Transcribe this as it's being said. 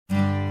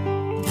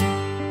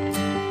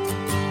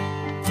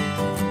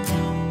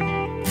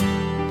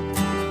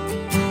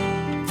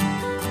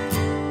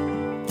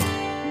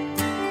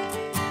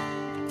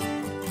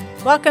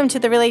Welcome to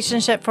the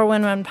Relationship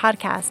 411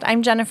 podcast.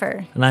 I'm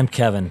Jennifer. And I'm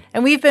Kevin.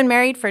 And we've been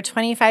married for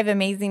 25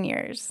 amazing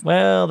years.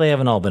 Well, they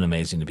haven't all been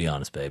amazing, to be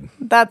honest, babe.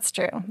 That's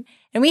true.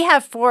 And we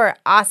have 4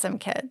 awesome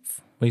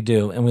kids. We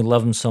do, and we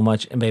love them so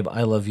much. And babe,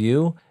 I love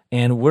you.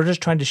 And we're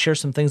just trying to share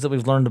some things that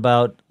we've learned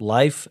about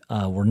life.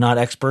 We're not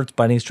experts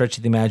by any stretch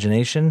of the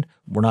imagination.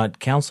 We're not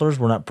counselors.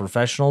 We're not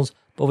professionals.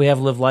 But we have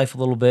lived life a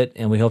little bit,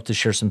 and we hope to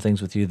share some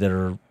things with you that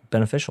are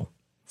beneficial.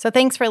 So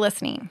thanks for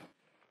listening.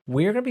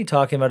 We're going to be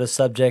talking about a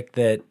subject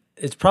that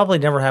it's probably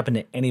never happened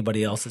to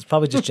anybody else. It's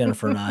probably just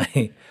Jennifer and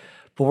I.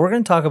 But we're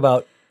going to talk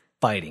about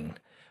fighting.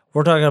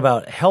 We're talking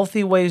about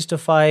healthy ways to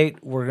fight.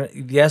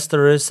 Yes,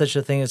 there is such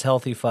a thing as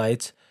healthy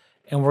fights.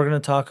 And we're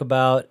going to talk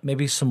about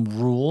maybe some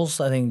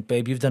rules. I think,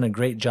 babe, you've done a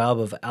great job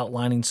of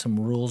outlining some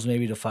rules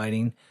maybe to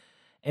fighting.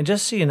 And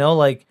just so you know,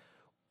 like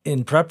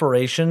in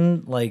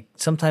preparation, like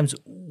sometimes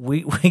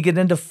we get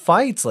into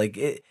fights.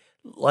 Like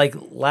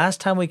last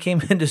time we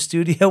came into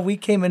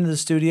the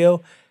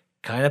studio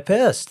kind of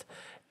pissed.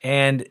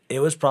 And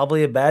it was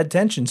probably a bad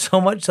tension, so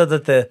much so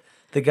that the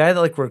guy that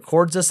like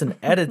records us and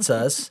edits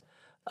us,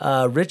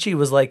 Richie,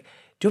 was like,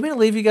 "Do you want me to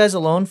leave you guys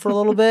alone for a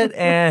little bit?"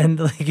 And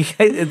like, you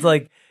guys,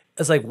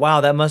 it's like, wow,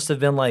 that must have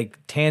been like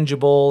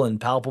tangible and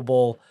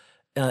palpable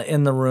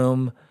in the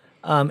room.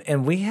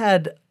 And we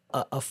had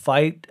a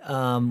fight.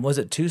 Was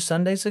it 2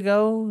 Sundays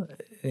ago?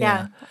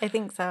 Yeah, I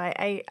think so.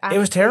 It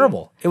was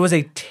terrible. It was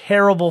a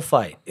terrible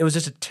fight. It was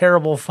just a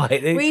terrible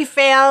fight. We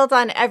failed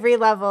on every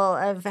level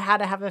of how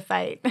to have a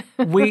fight.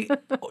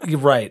 You're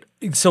right.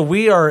 So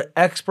we are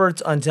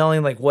experts on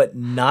telling like what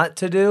not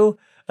to do.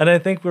 And I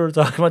think we were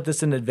talking about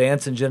this in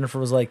advance, and Jennifer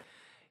was like,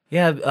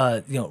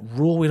 "Yeah,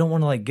 rule. We don't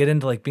want to like get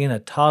into like being a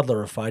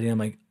toddler or fighting." I'm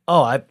like,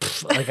 "Oh,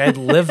 I'd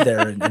live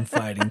there in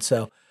fighting."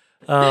 So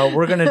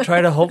we're gonna try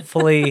to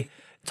hopefully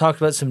talk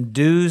about some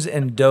do's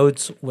and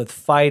don'ts with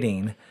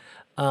fighting.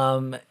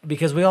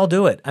 Because we all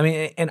do it. I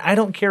mean, and I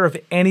don't care if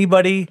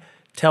anybody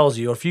tells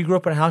you, or if you grew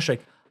up in a house, you're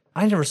like,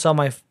 "I never saw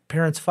my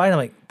parents fight." I'm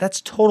like,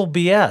 that's total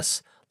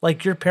BS.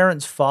 Like your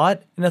parents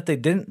fought, and if they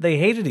didn't, they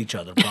hated each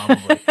other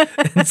probably.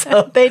 And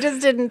so they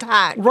just didn't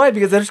talk. Right,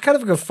 because there's kind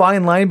of like a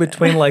fine line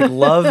between like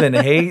love and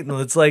hate. And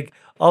it's like,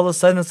 all of a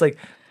sudden it's like,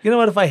 you know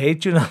what, if I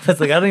hate you enough, it's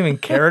like, I don't even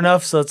care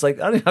enough. So it's like,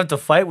 I don't even have to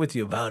fight with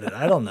you about it.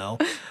 I don't know.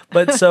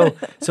 But so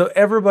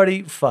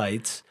everybody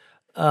fights.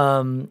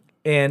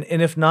 And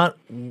if not,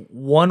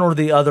 one or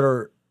the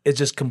other is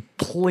just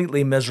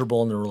completely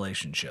miserable in the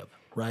relationship,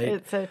 right?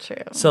 It's so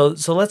true.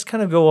 So let's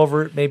kind of go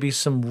over maybe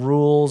some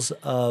rules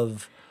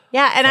of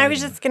yeah, and I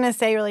was just going to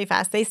say really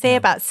fast, they say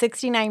about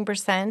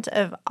 69%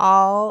 of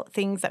all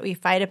things that we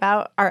fight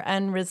about are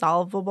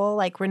unresolvable.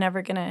 Like we're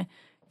never going to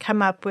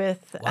come up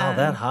with... Wow,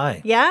 that high.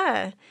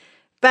 Yeah,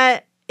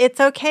 but it's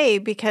okay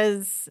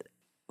because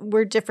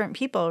we're different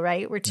people,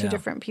 right? We're two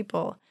different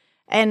people.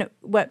 And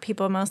what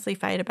people mostly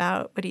fight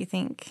about, what do you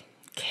think?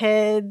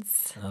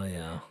 Kids. Oh,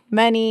 yeah.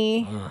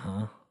 Money.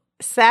 Uh-huh.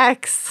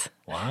 Sex.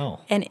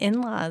 Wow. And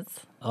in-laws.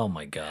 Oh,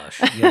 my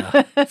gosh.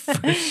 Yeah,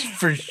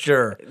 for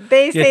sure.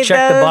 They say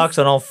check the box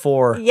on all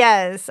 4.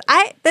 Yes.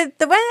 The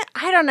one,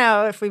 I don't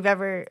know if we've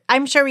ever,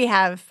 I'm sure we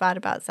have fought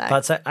about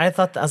sex. I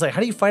was like,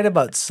 how do you fight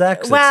about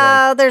sex?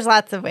 Well, there's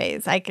lots of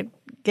ways I could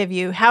give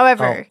you.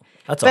 However.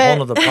 That's a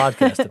whole other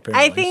podcast, apparently.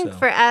 I think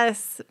for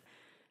us,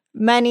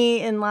 money,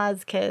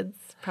 in-laws, kids,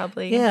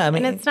 probably. Yeah, I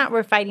mean. And it's not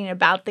we're fighting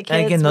about the kids.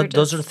 And again,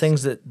 those are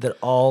things that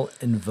all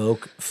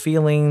invoke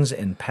feelings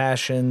and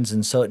passions.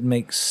 And so it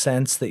makes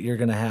sense that you're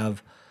going to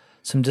have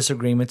some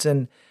disagreements.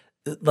 And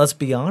let's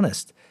be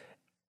honest,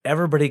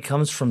 everybody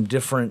comes from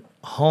different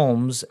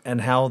homes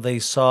and how they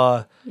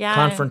saw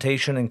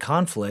confrontation and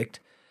conflict.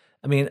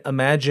 I mean,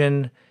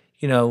 imagine,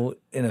 in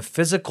a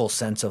physical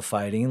sense of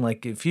fighting,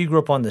 like if you grew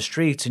up on the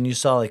streets and you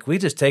saw like, we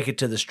just take it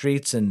to the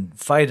streets and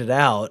fight it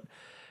out.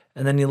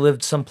 And then you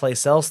lived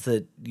someplace else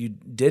that you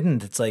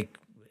didn't. It's like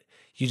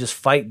you just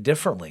fight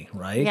differently,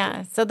 right?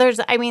 Yeah. So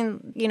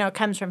it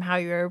comes from how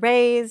you were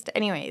raised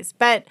anyways.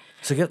 But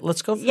so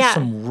let's go through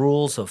some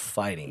rules of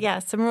fighting. Yeah,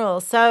 some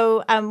rules.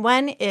 So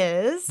one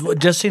is...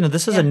 Just so you know,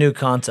 this is a new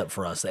concept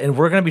for us. And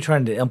we're going to be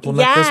trying to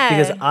implement this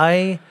because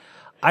I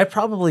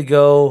probably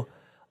go...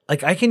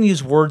 Like, I can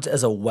use words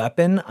as a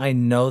weapon. I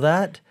know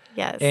that.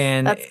 Yes,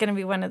 and that's going to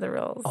be one of the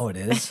rules. Oh, it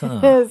is?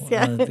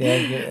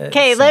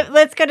 Okay,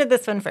 let's go to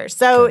this one first.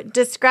 So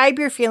describe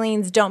your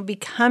feelings, don't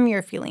become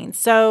your feelings.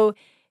 So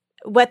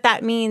what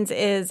that means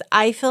is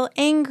I feel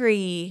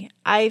angry,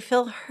 I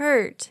feel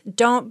hurt.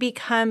 Don't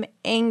become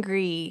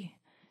angry.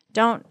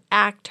 Don't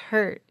act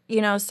hurt.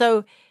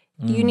 So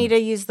you need to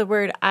use the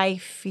word I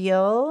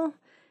feel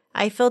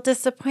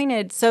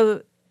disappointed.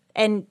 So,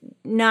 and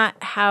not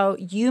how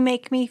you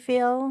make me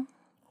feel.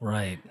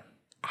 Right.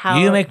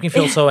 You make me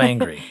feel so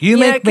angry. You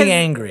make me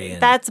angry.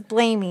 That's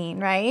blaming,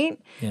 right?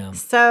 Yeah.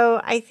 So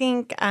I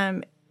think,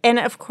 and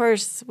of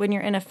course, when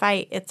you're in a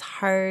fight, it's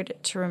hard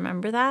to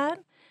remember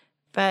that.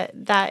 But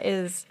that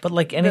is But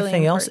like anything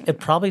really else, it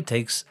probably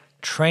takes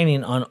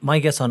training on, my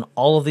guess, on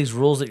all of these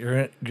rules that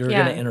you're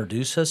going to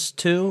introduce us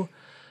to.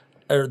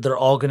 they're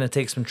all going to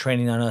take some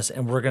training on us,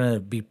 and we're going to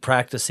be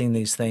practicing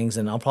these things.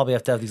 And I'll probably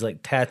have to have these like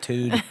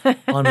tattooed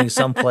on me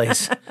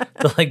someplace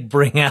to like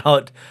bring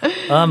out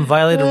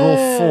violated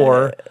rule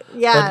 4.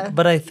 Yeah.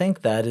 But I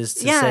think that is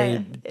to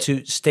say,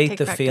 to state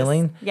the practice.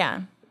 feeling.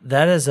 Yeah.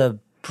 That is a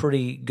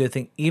pretty good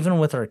thing, even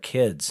with our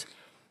kids.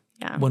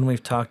 Yeah. When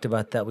we've talked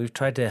about that, we've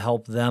tried to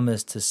help them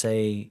is to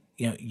say,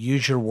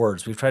 use your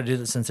words. We've tried to do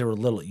that since they were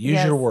little.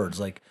 Use your words.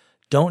 Like,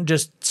 don't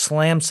just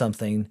slam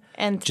something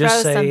and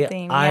just throw say,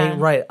 something.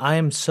 I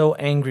am so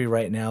angry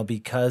right now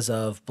because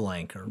of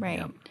blank. Or,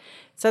 right.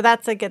 So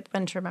that's a good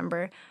one to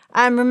remember.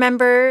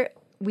 Remember,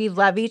 we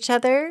love each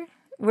other.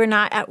 We're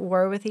not at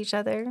war with each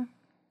other.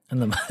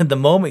 And the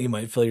moment you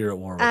might feel you're at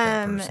war with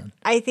that person.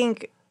 I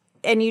think,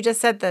 and you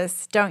just said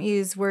this, don't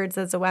use words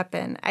as a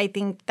weapon. I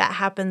think that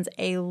happens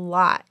a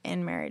lot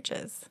in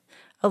marriages.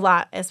 A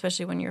lot,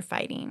 especially when you're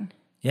fighting.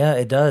 Yeah,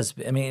 it does.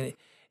 I mean,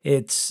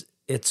 it's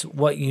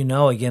what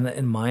again,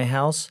 in my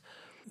house,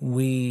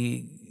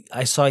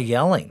 I saw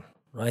yelling,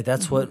 right?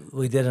 That's what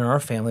we did in our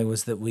family,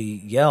 was that we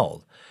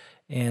yelled.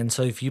 And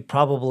so if you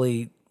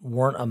probably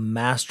weren't a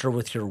master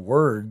with your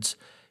words,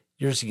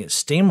 you're just going to get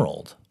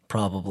steamrolled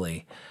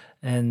probably.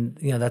 And,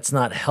 that's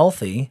not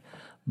healthy,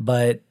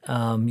 but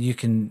you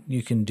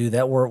can do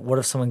that. What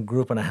if someone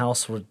grew up in a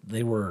house where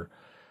they were,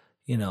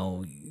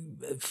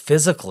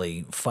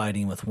 physically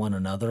fighting with one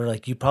another?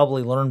 Like, you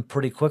probably learn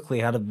pretty quickly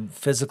how to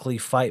physically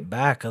fight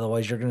back.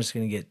 Otherwise, you're just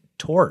going to get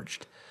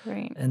torched.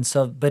 Right. And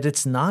so, but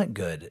it's not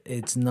good.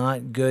 It's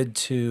not good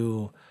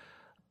to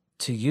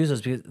use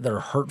those because they're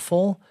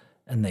hurtful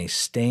and they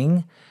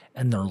sting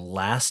and they're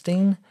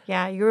lasting.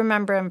 Yeah, you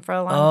remember them for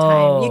a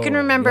long time. You can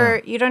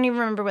remember, you don't even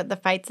remember what the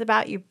fight's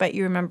about, but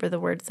you remember the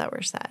words that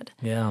were said.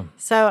 Yeah.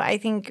 So I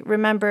think,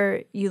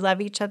 remember, you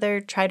love each other,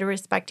 try to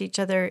respect each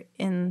other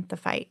in the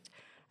fight.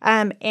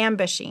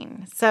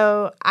 Ambushing.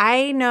 So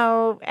I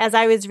know, as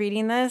I was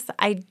reading this,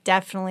 I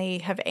definitely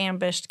have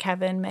ambushed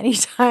Kevin many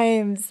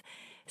times.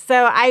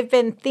 So I've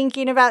been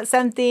thinking about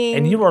something.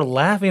 And you are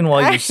laughing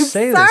while you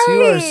say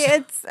sorry.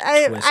 this.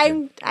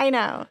 I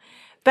know.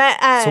 But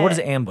so what is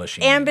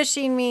ambushing?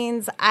 Ambushing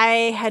means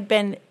I had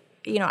been,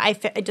 I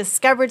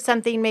discovered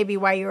something maybe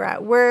while you were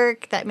at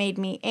work that made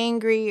me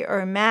angry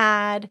or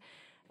mad,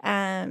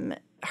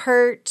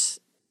 hurt,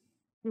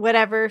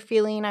 whatever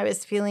feeling I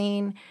was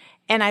feeling.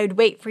 And I would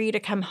wait for you to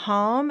come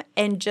home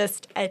and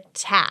just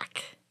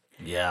attack.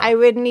 Yeah. I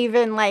wouldn't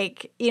even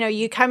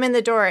you come in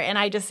the door and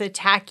I just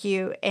attack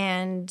you.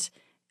 And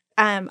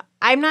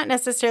I'm not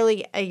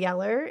necessarily a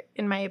yeller,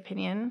 in my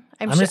opinion.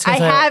 I'm sure I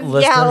have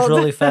yelled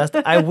really fast.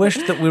 I wish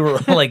that we were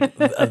like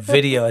a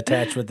video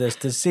attached with this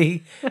to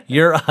see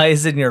your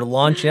eyes and your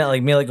launching out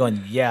like me, like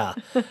going, "Yeah,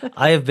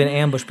 I have been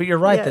ambushed." But you're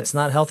right; that's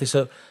not healthy.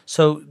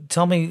 So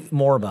tell me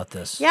more about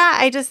this. Yeah,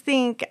 I just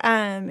think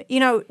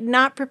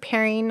not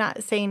preparing,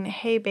 not saying,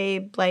 "Hey,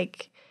 babe,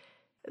 like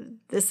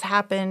this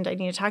happened. I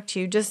need to talk to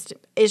you."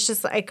 It's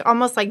just like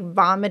almost like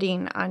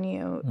vomiting on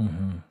you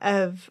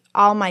of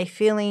all my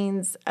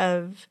feelings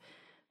of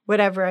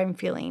whatever I'm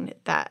feeling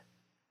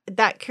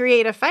that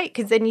create a fight,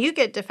 because then you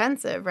get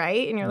defensive,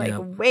 right? And you're like,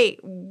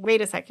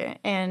 wait a second.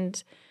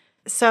 And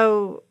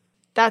so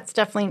that's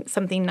definitely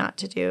something not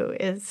to do,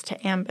 is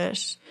to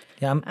ambush.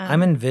 Yeah,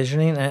 I'm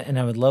envisioning, and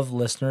I would love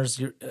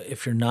listeners,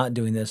 if you're not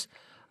doing this,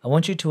 I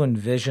want you to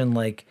envision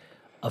like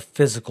a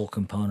physical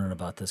component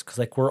about this, because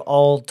like we're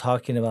all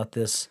talking about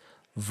this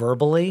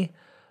verbally,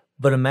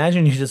 but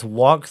imagine you just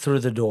walk through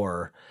the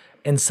door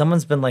and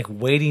someone's been like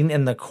waiting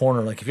in the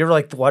corner. Like if you ever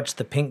like watched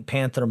the Pink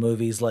Panther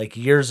movies like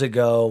years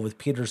ago with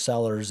Peter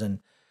Sellers, and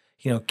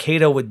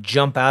Kato would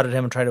jump out at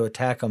him and try to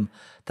attack him.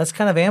 That's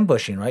kind of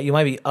ambushing, right? You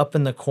might be up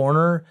in the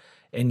corner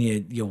and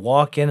you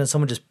walk in and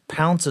someone just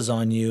pounces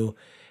on you.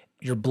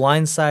 You're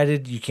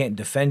blindsided. You can't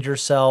defend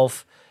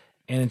yourself.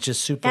 And it's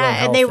just super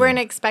unhealthy. And they weren't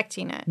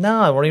expecting it.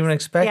 No, they weren't even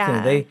expecting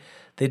it.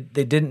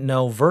 They didn't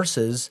know.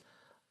 Versus,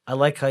 I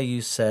like how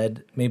you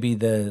said maybe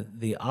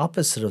the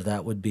opposite of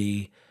that would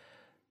be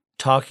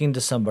talking to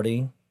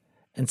somebody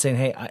and saying,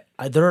 "Hey,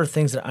 there are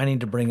things that I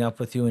need to bring up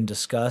with you and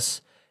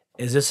discuss.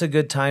 Is this a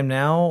good time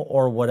now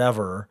or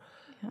whatever?"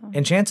 Yeah.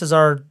 And chances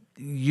are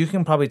you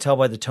can probably tell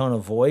by the tone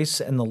of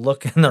voice and the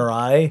look in their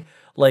eye,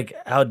 like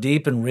how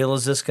deep and real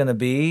is this going to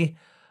be?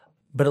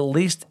 But at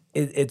least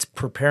it's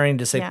preparing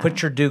to say,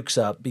 put your dukes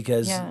up,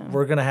 because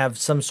we're going to have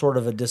some sort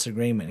of a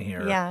disagreement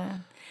here. Yeah.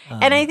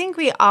 And I think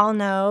we all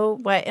know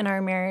what in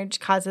our marriage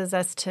causes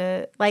us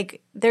to,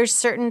 like, there's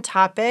certain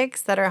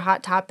topics that are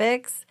hot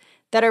topics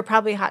that are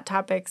probably hot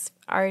topics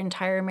our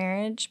entire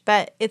marriage,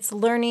 but it's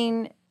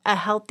learning a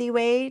healthy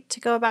way to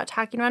go about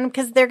talking about them,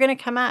 because they're going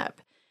to come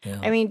up.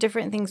 Yeah. I mean,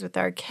 different things with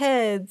our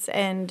kids,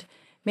 and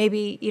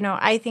maybe,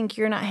 I think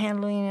you're not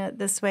handling it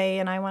this way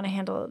and I want to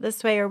handle it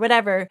this way or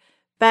whatever.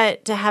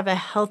 But to have a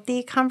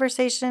healthy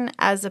conversation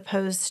as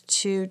opposed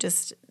to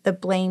just the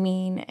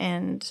blaming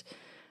and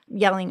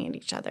yelling at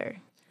each other.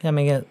 Yeah, I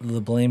mean,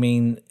 the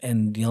blaming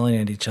and yelling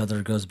at each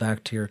other goes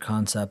back to your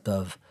concept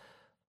of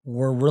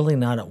we're really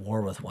not at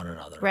war with one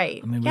another.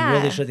 Right. I mean, we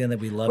really should think that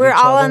we love we're each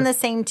other. We're all on the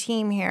same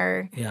team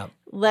here. Yeah.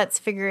 Let's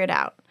figure it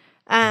out.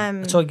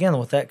 So again,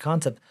 with that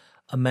concept,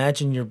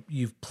 imagine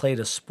you've played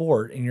a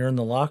sport and you're in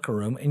the locker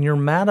room and you're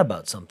mad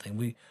about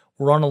something.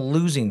 We're on a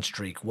losing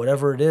streak,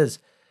 whatever it is,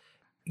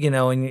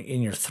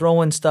 and you're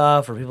throwing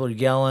stuff or people are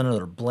yelling or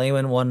they're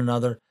blaming one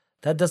another.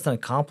 That doesn't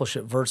accomplish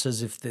it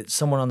versus if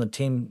someone on the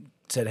team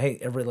said, hey,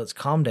 everybody, let's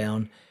calm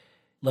down.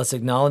 Let's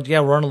acknowledge,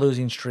 we're on a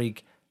losing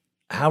streak.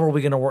 How are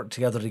we going to work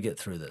together to get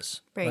through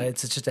this? Right?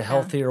 It's just a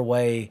healthier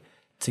way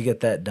to get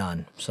that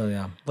done.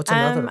 So, what's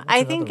another?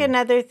 I think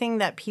another thing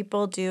that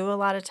people do a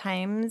lot of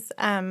times,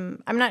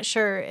 I'm not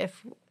sure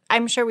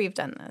I'm sure we've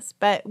done this,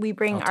 but we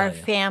bring our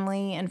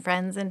family and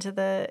friends into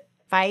the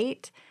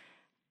fight.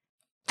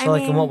 So,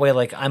 in what way?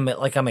 Like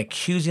I'm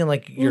accusing,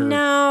 like you're...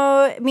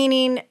 No,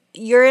 meaning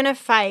you're in a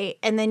fight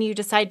and then you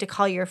decide to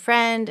call your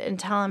friend and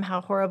tell him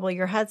how horrible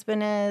your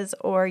husband is,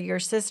 or your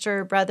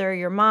sister, brother,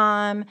 your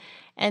mom,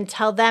 and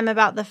tell them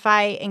about the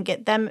fight and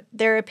get them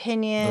their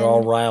opinion. They're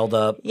all riled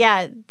up.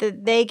 Yeah,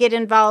 they get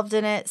involved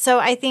in it. So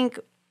I think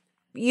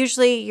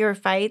usually your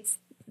fights,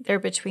 they're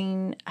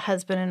between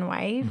husband and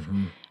wife.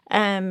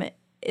 Mm-hmm.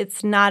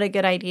 It's not a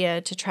good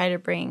idea to try to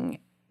bring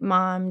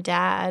mom,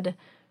 dad,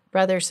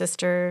 brother,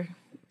 sister,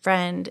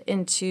 friend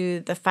into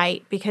the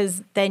fight,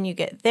 because then you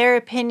get their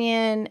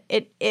opinion.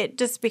 It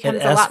just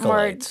becomes a lot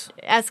more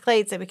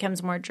escalates. It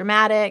becomes more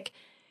dramatic.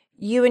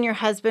 You and your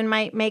husband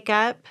might make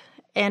up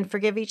and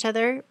forgive each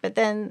other, but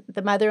then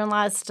the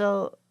mother-in-law is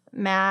still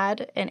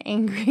mad and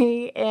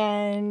angry,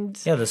 and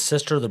the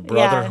sister, the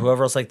brother,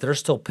 whoever else, like they're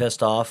still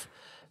pissed off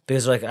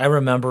because like, I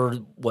remember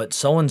what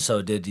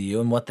so-and-so did to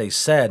you and what they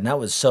said, and that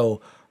was so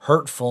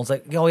hurtful. It's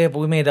like, but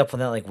we made up on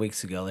that like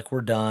weeks ago. Like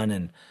we're done,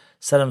 and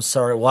said, I'm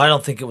sorry. Well, I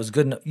don't think it was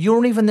good enough. You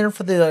weren't even there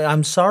for the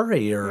I'm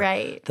sorry or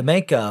the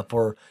makeup,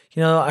 or,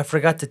 I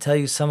forgot to tell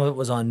you some of it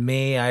was on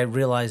me. I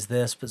realized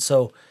this. But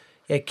so,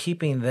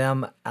 keeping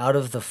them out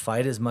of the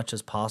fight as much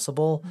as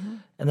possible. Mm-hmm.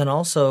 And then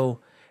also,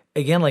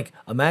 again, like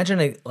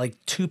imagine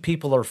like two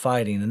people are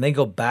fighting and they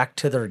go back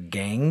to their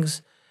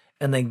gangs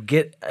and they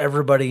get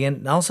everybody in.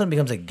 And all of a sudden it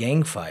becomes a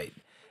gang fight.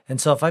 And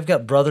so if I've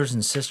got brothers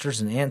and sisters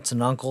and aunts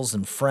and uncles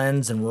and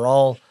friends and we're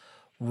all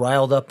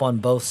riled up on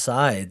both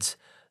sides,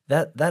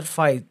 that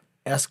fight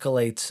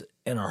escalates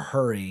in a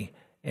hurry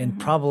and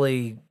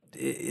probably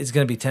is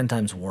going to be 10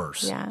 times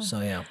worse. Yeah.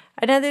 So,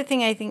 Another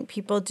thing I think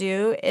people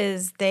do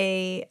is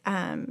they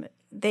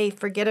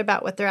forget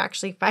about what they're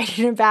actually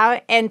fighting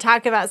about and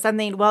talk about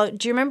something. Well,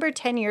 do you remember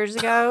 10 years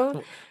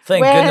ago?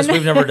 Thank goodness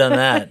we've never done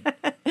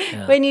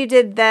that. When you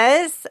did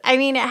this? I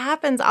mean, it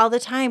happens all the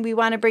time. We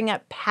want to bring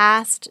up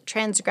past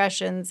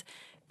transgressions,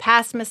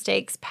 past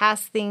mistakes,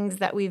 past things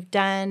that we've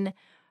done,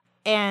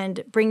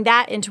 and bring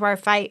that into our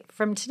fight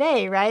from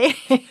today, right?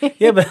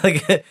 But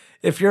like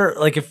if you're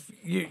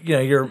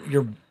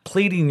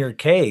pleading your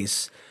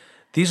case,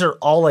 these are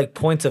all like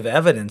points of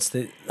evidence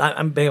that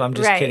I'm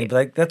just kidding, but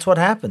like that's what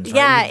happens.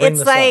 Yeah, right?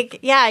 It's like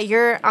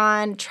you're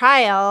on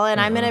trial,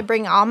 and I'm going to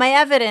bring all my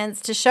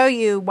evidence to show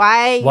you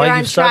why you're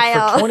on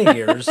trial. For 20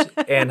 years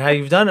and how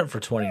you've done it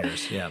for 20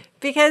 years. Yeah.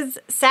 Because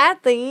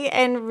sadly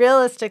and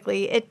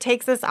realistically, it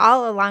takes us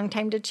all a long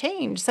time to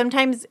change.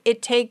 Sometimes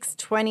it takes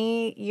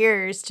 20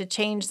 years to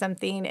change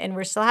something, and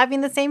we're still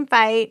having the same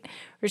fight.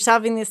 We're still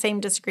having the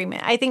same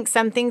disagreement. I think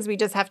some things we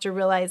just have to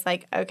realize,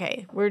 like,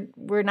 okay,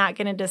 we're not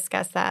going to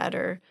discuss that,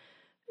 or,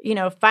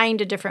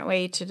 find a different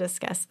way to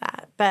discuss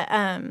that. But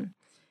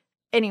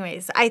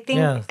anyways, I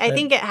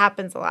think it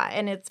happens a lot,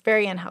 and it's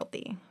very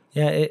unhealthy.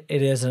 Yeah, it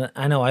is. And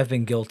I know I've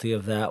been guilty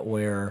of that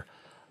where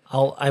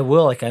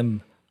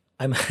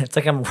it's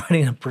like I'm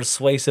writing a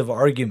persuasive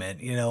argument,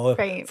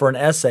 for an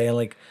essay. And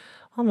like,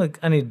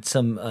 I need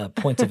some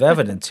points of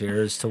evidence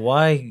here as to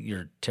why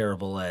you're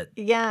terrible at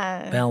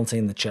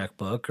balancing the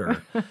checkbook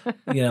or,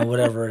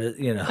 whatever,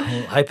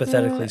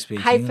 hypothetically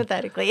speaking.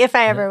 Hypothetically, if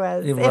I ever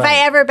was. Right. If I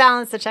ever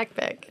balanced the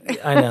checkbook.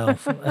 I know.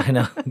 I don't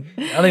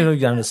even know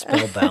if you know how to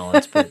spell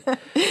balance,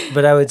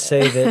 but I would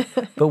say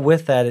that, but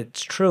with that,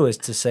 it's true, is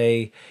to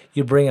say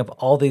you bring up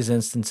all these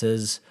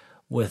instances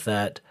with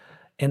that.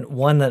 And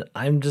one that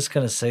I'm just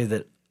going to say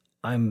that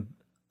I'm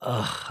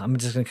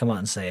just going to come out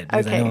and say it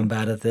because I know I'm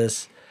bad at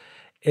this,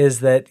 is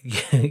that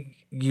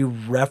you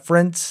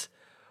reference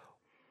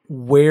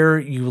where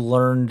you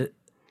learned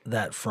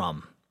that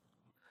from.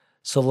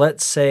 So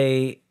let's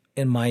say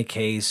in my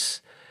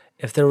case,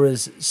 if there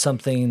was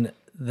something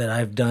that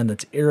I've done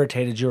that's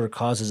irritated you or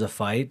causes a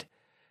fight,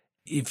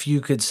 if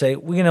you could say,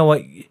 well, you know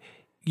what,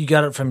 you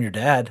got it from your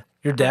dad.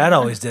 Your dad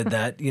always did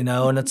that,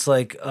 and it's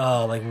like,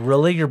 oh, like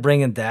really, you're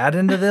bringing dad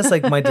into this?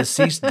 Like my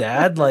deceased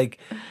dad, like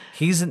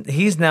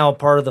he's now a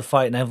part of the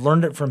fight, and I've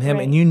learned it from him.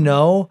 Right.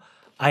 And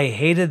I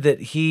hated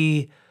that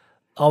he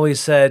always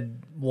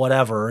said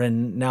whatever,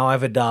 and now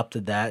I've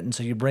adopted that, and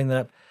so you bring that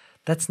up.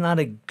 That's not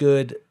a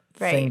good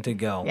thing to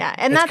go. Yeah,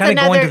 and it's that's kind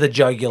of going to the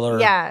jugular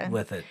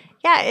with it.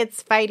 Yeah,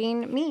 it's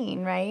fighting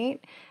mean,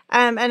 right?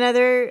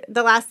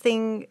 The last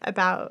thing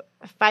about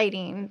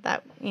fighting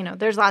that,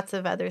 there's lots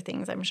of other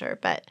things I'm sure,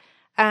 but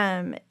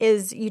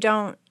is you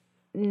don't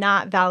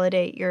not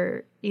validate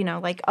your,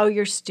 like, oh,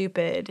 you're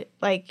stupid.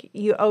 Like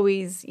you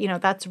always,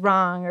 that's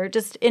wrong, or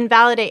just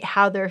invalidate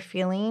how they're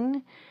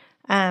feeling.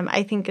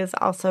 I think is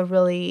also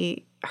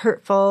really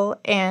hurtful,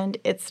 and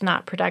it's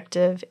not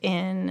productive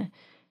in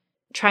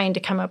trying to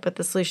come up with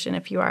a solution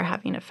if you are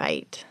having a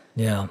fight.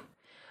 Yeah.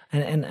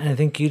 And I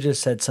think you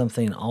just said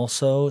something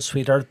also,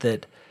 sweetheart,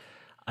 that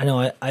I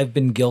know I've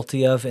been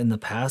guilty of in the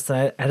past.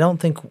 And I don't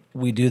think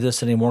we do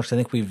this anymore because I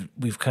think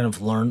we've kind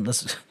of learned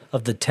this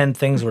of the 10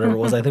 things, whatever it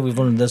was. I think we've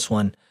learned this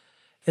one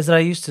is that I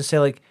used to say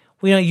like,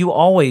 well, you know, you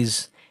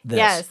always this.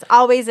 Yes,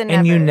 always and never.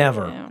 And you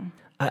never. You know.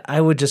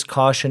 I would just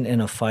caution in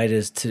a fight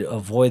is to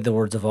avoid the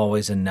words of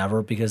always and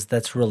never because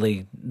that's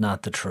really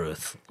not the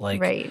truth.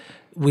 Like right.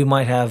 We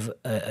might have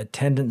a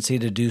tendency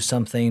to do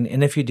something,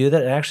 and if you do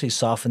that, it actually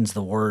softens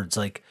the words.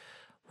 Like,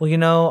 well, you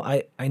know,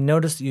 I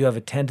noticed that you have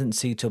a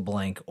tendency to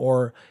blank,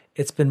 or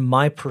it's been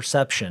my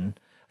perception.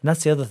 And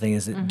that's the other thing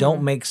is that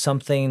don't make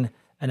something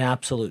an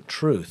absolute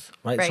truth,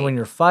 right? So when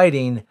you're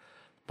fighting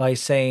by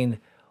saying,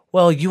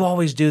 well, you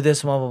always do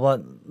this, blah, blah,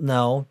 blah.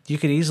 No, you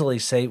could easily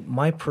say,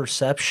 my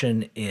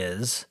perception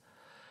is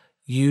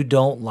you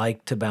don't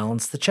like to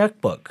balance the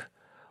checkbook.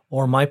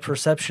 Or my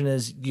perception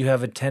is you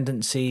have a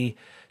tendency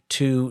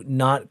to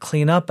not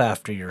clean up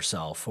after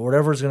yourself, or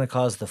whatever is going to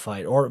cause the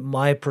fight. Or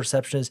my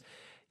perception is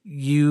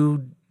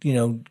you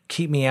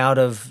keep me out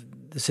of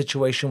the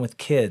situation with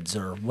kids,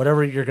 or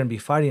whatever you're going to be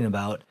fighting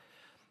about.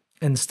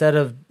 Instead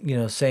of,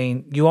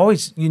 saying,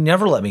 you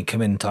never let me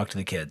come in and talk to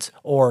the kids,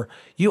 or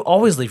you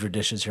always leave your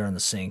dishes here in the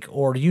sink,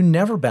 or you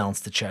never balance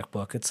the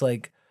checkbook. It's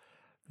like,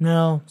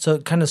 no. So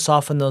kind of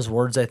soften those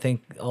words, I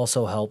think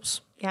also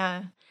helps.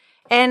 Yeah.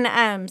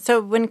 And so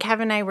when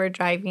Kevin and I were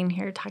driving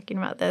here talking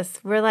about this,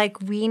 we're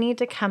like, we need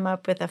to come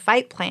up with a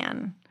fight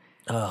plan.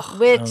 Ugh, I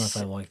don't know if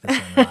I like this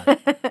or not.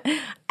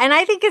 And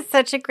I think it's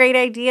such a great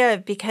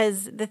idea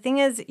because the thing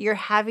is, you're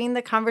having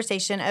the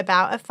conversation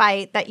about a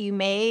fight that you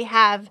may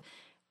have.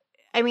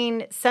 I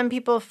mean, some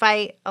people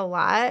fight a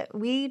lot.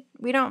 We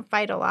don't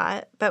fight a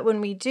lot, but when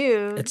we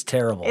do, it's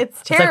terrible.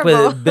 It's terrible. It's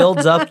like it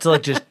builds up to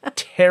like just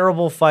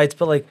terrible fights.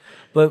 But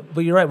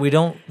you're right. We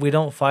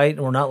don't fight,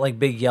 and we're not like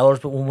big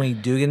yellers. But when we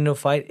do get into a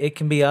fight, it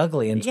can be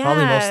ugly, and it's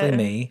probably mostly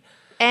me.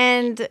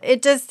 And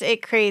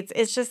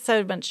it's just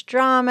so much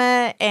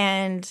drama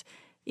and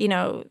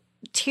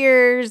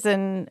tears,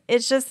 and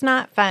it's just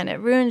not fun. It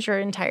ruins your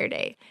entire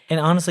day. And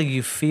honestly,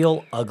 you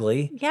feel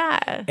ugly.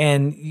 Yeah.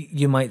 And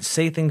you might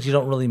say things you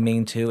don't really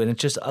mean to, and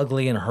it's just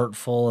ugly and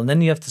hurtful. And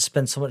then you have to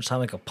spend so much time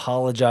like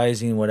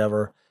apologizing,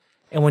 whatever.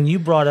 And when you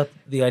brought up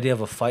the idea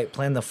of a fight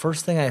plan, the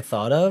first thing I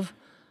thought of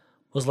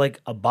was like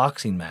a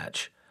boxing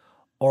match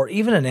or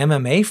even an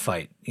MMA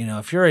fight.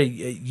 If you're a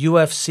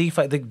UFC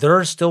fight, there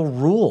are still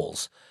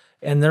rules.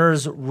 And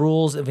there's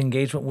rules of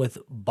engagement with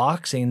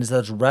boxing.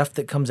 There's a ref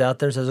that comes out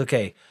there and says,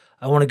 okay,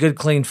 I want a good,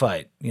 clean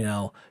fight.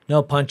 No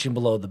punching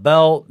below the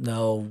belt.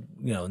 No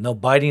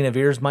biting of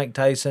ears, Mike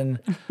Tyson.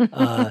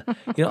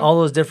 All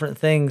those different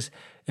things.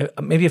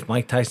 Maybe if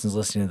Mike Tyson's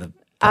listening to the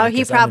podcast,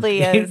 he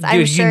probably is.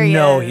 I'm sure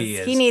he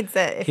is. He needs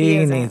it.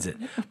 He needs it.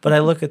 But I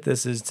look at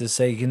this as to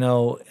say,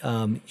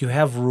 you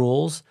have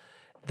rules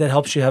that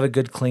helps you have a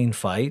good, clean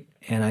fight,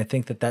 and I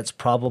think that that's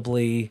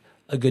probably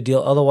a good deal.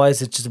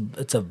 Otherwise, it's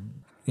a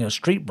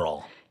street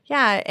brawl.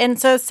 Yeah, and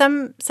so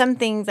some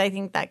things I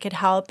think that could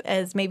help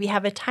is maybe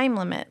have a time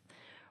limit.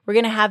 We're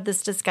going to have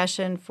this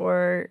discussion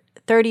for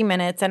 30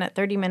 minutes, and at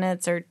 30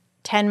 minutes or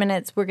 10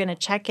 minutes, we're going to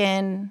check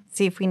in,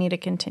 see if we need to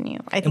continue.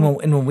 And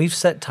when we've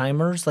set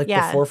timers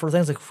before for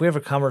things, like if we have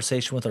a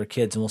conversation with our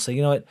kids and we'll say,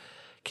 you know what,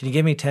 can you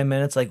give me 10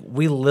 minutes? Like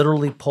we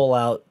literally pull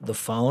out the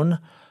phone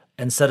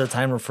and set a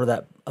timer for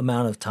that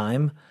amount of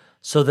time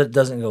so that it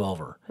doesn't go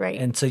over. Right.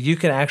 And so you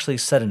can actually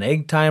set an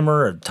egg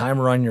timer, a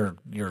timer on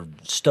your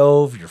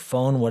stove, your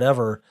phone,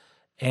 whatever,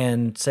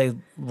 and say,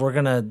 we're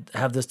going to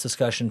have this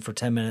discussion for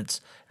 10 minutes.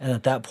 And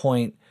at that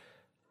point,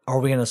 are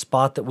we in a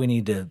spot that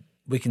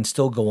we can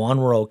still go on,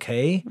 we're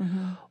okay?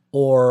 Mm-hmm.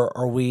 Or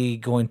are we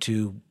going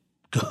to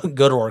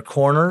go to our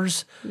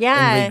corners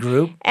and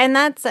regroup? And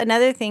that's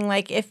another thing.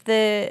 Like if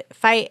the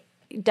fight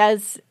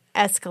does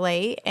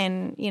escalate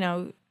and,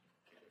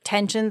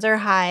 tensions are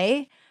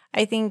high,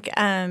 I think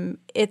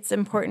it's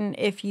important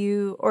if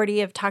you already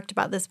have talked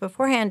about this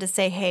beforehand to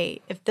say,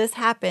 hey, if this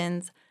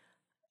happens,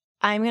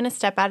 I'm going to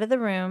step out of the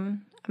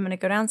room. I'm going to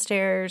go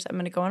downstairs. I'm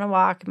going to go on a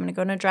walk. I'm going to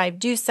go on a drive.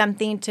 Do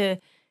something to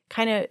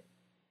kind of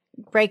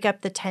break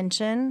up the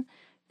tension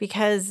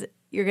because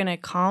you're going to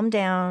calm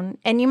down.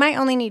 And you might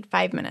only need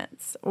 5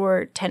 minutes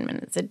or 10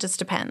 minutes. It just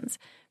depends.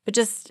 But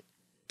just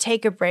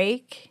take a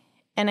break.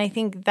 And I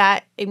think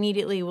that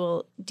immediately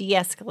will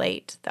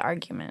de-escalate the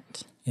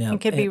argument. Yeah.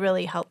 And could be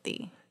really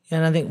healthy.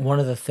 And I think one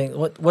of the things,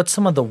 what's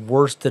some of the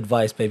worst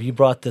advice, babe? You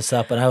brought this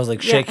up, and I was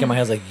like shaking my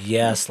head, I was like,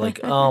 yes, like,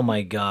 oh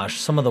my gosh,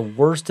 some of the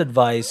worst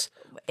advice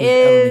we've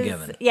ever been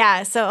given.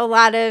 Yeah, so a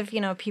lot of,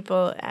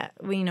 people,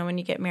 when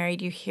you get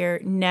married, you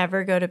hear,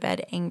 never go to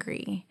bed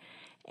angry.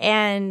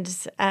 And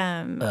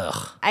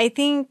I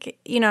think,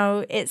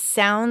 it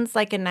sounds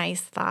like a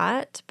nice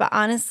thought, but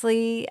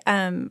honestly,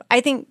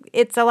 I think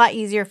it's a lot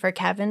easier for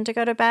Kevin to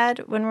go to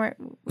bed when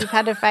we've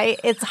had a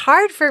fight. It's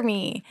hard for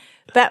me.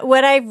 But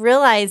what I've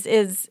realized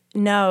is,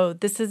 no,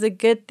 this is a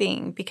good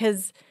thing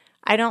because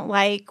I don't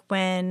like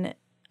when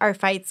our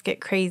fights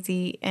get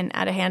crazy and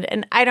out of hand.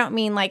 And I don't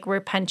mean like we're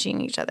punching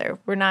each other.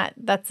 We're not,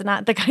 that's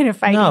not the kind of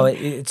fighting. No,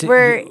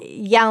 we're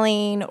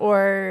yelling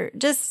or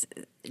just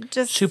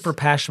super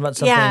passionate about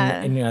something,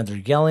 and you're either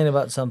yelling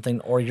about something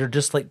or you're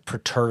just like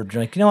perturbed.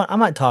 You're like, you know what? I'm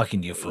not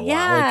talking to you for a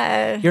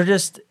while. Like, you're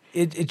just,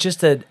 it's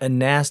just a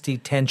nasty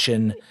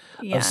tension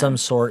of some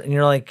sort. And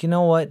you're like, you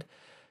know what?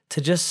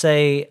 To just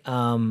say,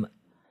 not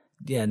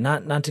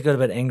to go to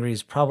bed angry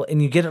is probably,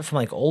 and you get it from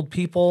like old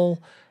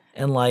people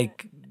and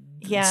like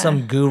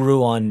some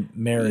guru on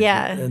marriage.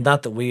 Yeah.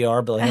 Not that we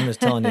are, but like I'm just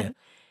telling you.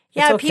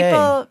 Yeah,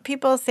 okay.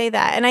 People say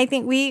that. And I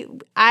think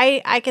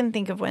I can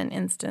think of one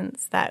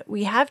instance that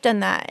we have done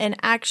that. And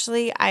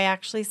I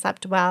actually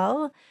slept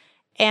well.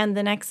 And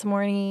the next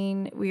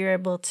morning we were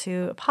able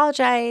to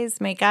apologize,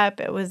 make up.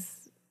 It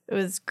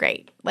was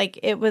great. Like,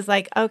 it was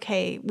like,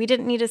 okay, we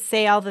didn't need to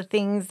say all the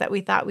things that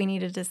we thought we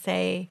needed to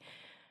say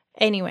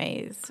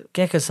anyways.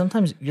 Yeah, because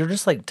sometimes you're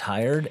just like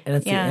tired and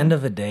it's the end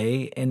of a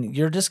day and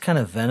you're just kind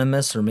of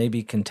venomous or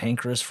maybe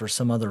cantankerous for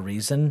some other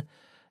reason.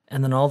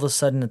 And then all of a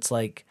sudden it's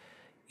like,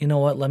 you know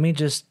what, let me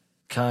just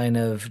kind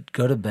of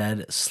go to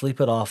bed,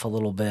 sleep it off a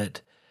little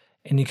bit.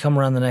 And you come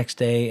around the next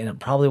day and it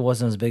probably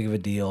wasn't as big of a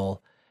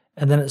deal.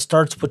 And then it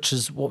starts, which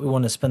is what we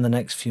want to spend the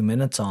next few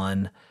minutes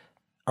on,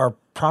 are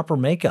proper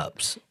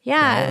makeups.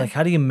 Yeah. Right? Like,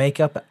 how do you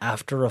make up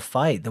after a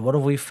fight? What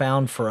have we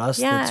found for us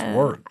that's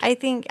worked?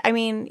 I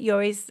mean, you're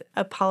always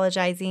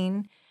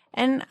apologizing.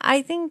 And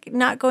I think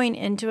not going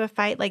into a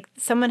fight, like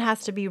someone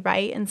has to be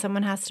right and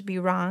someone has to be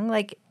wrong.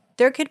 Like,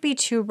 there could be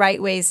two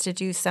right ways to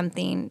do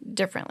something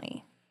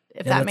differently,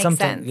 if that makes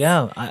sense.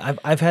 Yeah,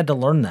 I've had to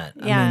learn that.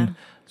 Yeah. I mean,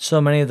 so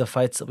many of the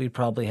fights that we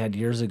probably had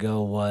years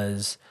ago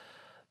was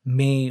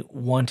me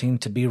wanting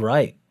to be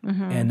right.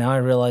 Mm-hmm. And now I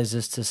realize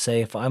this to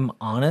say, if I'm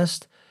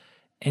honest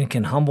and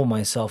can humble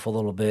myself a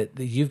little bit,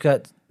 that you've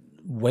got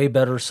way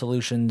better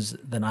solutions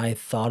than I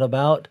thought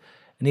about.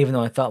 And even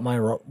though I thought my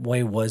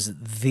way was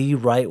the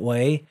right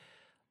way,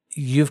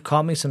 you've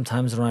caught me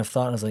sometimes when I've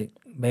thought, I was like,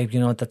 babe, you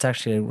know what, that's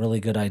actually a really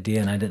good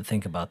idea, and I didn't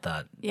think about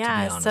that, to be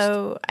honest.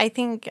 So I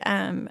think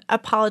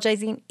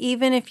apologizing,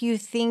 even if you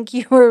think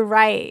you were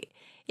right,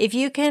 if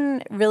you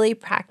can really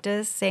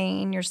practice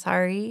saying you're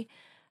sorry,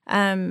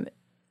 and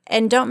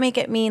don't make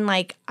it mean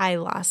like I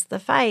lost the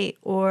fight,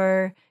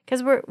 or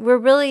because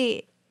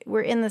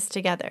we're in this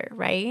together,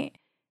 right?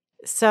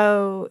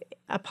 So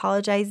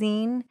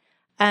apologizing,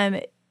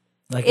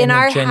 like in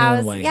our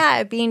house,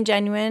 way. Being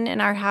genuine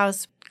in our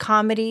house.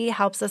 Comedy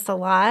helps us a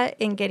lot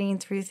in getting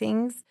through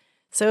things.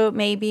 So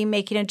maybe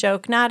making a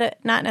joke, not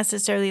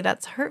necessarily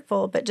that's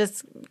hurtful, but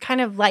just kind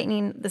of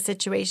lightening the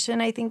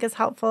situation, I think is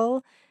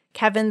helpful.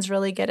 Kevin's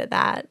really good at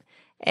that.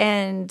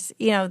 And,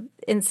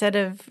 instead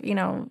of,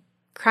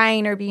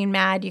 crying or being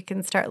mad, you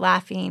can start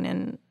laughing.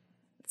 And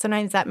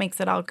sometimes that makes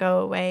it all go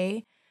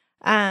away.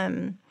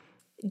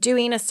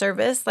 Doing a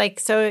service,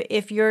 so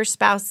if your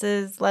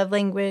spouse's love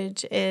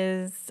language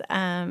is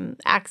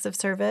acts of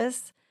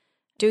service,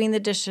 doing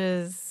the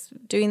dishes,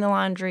 doing the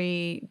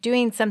laundry,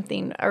 doing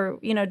something, or,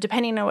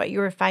 depending on what you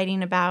were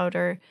fighting about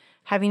or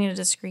having a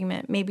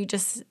disagreement, maybe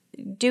just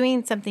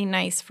doing something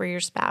nice for your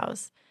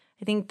spouse.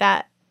 I think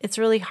that it's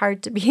really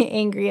hard to be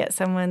angry at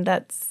someone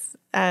that's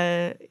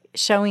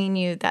showing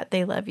you that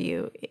they love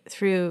you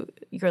through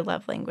your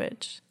love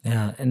language.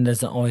 Yeah, and it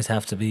doesn't always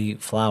have to be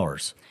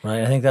flowers,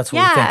 right? I think that's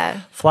what we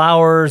think.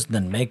 Flowers,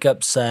 then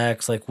makeup,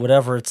 sex, like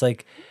whatever. It's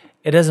like,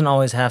 it doesn't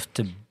always have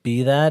to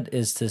be that,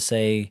 is to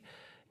say,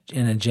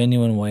 in a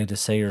genuine way, to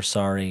say you're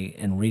sorry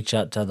and reach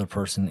out to the other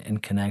person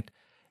and connect.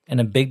 And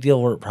a big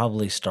deal where it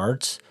probably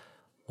starts,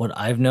 what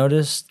I've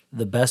noticed,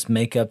 the best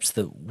makeups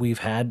that we've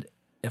had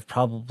have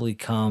probably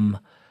come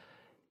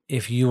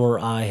if you or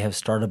I have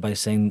started by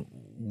saying,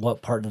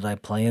 what part did I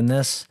play in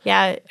this?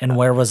 Yeah. And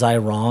where was I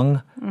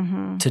wrong?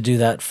 Mm-hmm. To do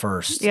that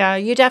first. Yeah,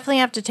 you definitely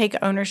have to take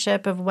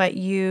ownership of what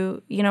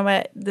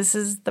this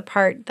is the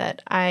part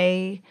that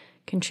I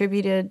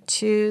contributed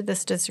to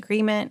this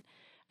disagreement.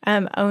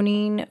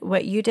 Owning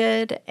what you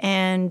did,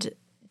 and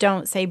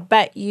don't say,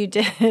 but you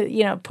did,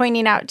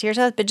 pointing out to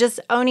yourself, but just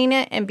owning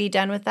it and be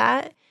done with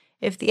that.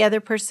 If the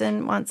other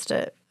person wants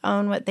to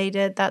own what they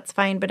did, that's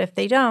fine. But if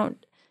they don't,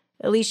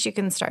 at least you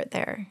can start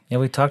there. Yeah,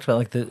 we talked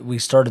about we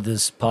started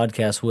this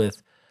podcast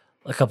with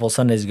a couple of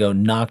Sundays ago,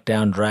 knock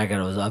down, drag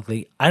out. It was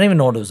ugly. I didn't even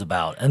know what it was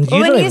about. And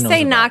when you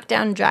say knock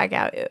down, drag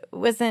out, it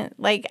wasn't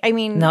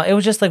No, it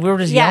was just like we were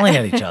just yelling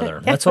at each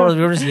other. That's what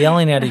we were just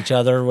yelling at each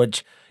other,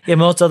 which,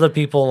 most other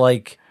people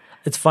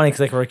it's funny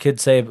because our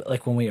kids say,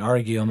 when we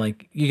argue, I'm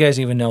like, you guys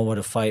even know what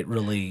a fight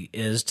really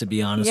is, to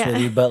be honest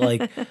with you. But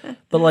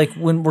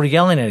when we're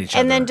yelling at each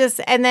other.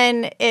 And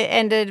then it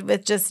ended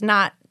with just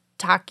not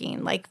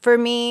talking. For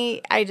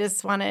me, I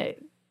just want to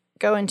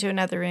go into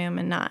another room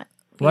and not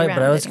be right. around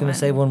But I was going to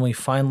say, when we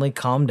finally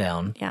calmed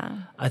down,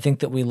 yeah, I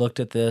think that we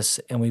looked at this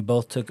and we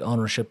both took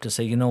ownership to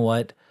say, you know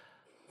what?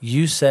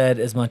 You said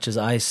as much as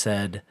I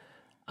said.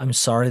 I'm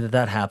sorry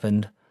that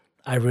happened.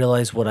 I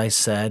realized what I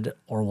said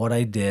or what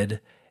I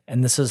did.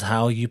 And this is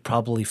how you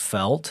probably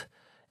felt.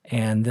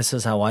 and this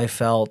is how I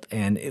felt.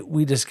 And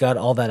we just got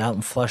all that out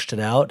and flushed it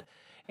out.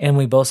 And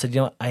we both said,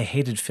 I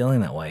hated feeling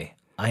that way.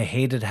 I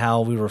hated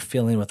how we were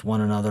feeling with one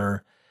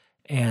another,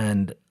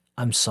 and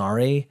I'm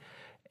sorry.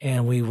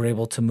 And we were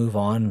able to move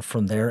on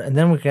from there. And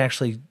then we could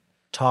actually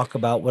talk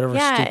about whatever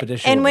stupid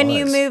issue and when was.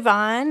 you move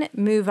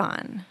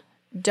on.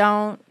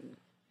 Don't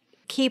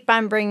keep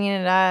on bringing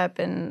it up.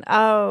 And,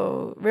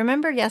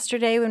 remember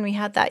yesterday when we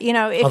had that?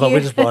 Although we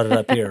just brought it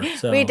up here.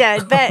 So. We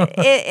did, but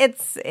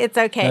it's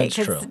okay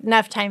because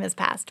enough time has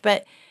passed.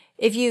 But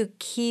if you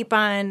keep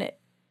on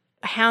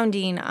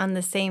hounding on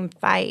the same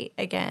fight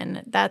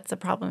again, that's a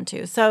problem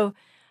too. So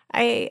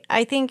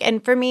I think,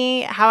 and for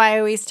me, how I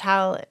always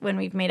tell when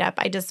we've made up,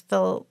 I just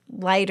feel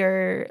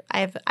lighter.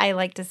 I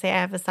like to say I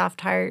have a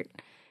soft heart.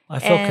 I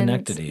feel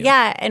connected to you.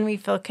 Yeah, and we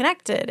feel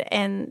connected.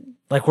 And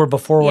like where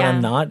before when I'm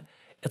not,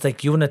 it's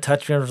like you want to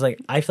touch me. I was like,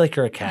 I feel like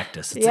you're a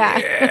cactus. It's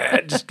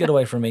like, just get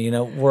away from me.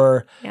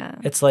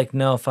 It's like,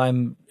 no, if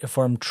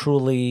I'm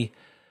truly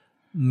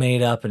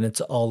made up and it's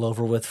all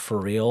over with for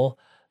real,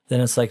 then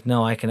it's like,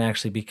 no, I can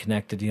actually be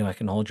connected to you. I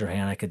can hold your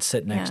hand. I can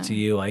sit next to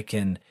you. I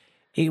can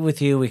eat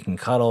with you. We can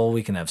cuddle.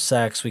 We can have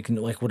sex. We can,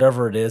 like,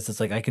 whatever it is. It's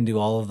like I can do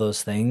all of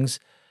those things.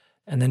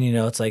 And then,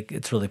 it's like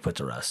it's really put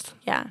to rest.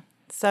 Yeah.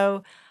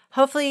 So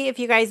hopefully if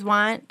you guys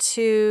want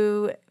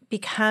to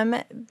become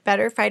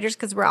better fighters,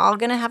 because we're all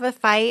going to have a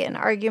fight, an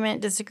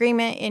argument,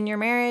 disagreement in your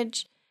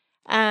marriage,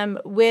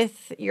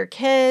 with your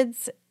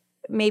kids,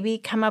 maybe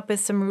come up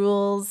with some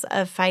rules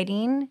of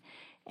fighting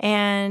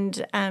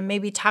and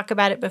maybe talk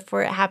about it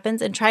before it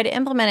happens and try to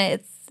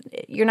implement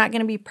it. You're not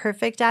going to be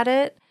perfect at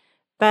it,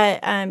 but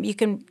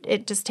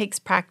it just takes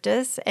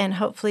practice, and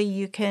hopefully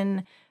you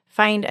can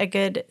find a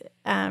good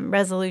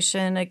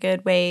resolution, a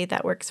good way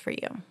that works for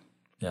you.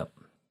 Yep.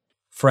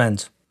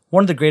 Friends,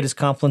 one of the greatest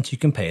compliments you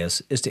can pay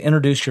us is to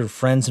introduce your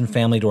friends and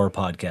family to our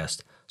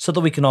podcast so that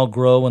we can all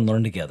grow and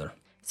learn together.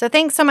 So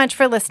thanks so much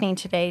for listening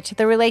today to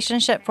the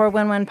Relationship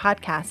 411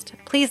 podcast.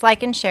 Please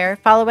like and share.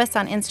 Follow us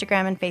on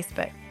Instagram and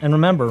Facebook. And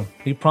remember,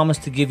 we promise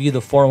to give you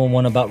the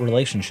 411 about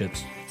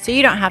relationships, so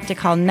you don't have to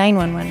call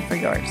 911 for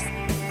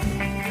yours.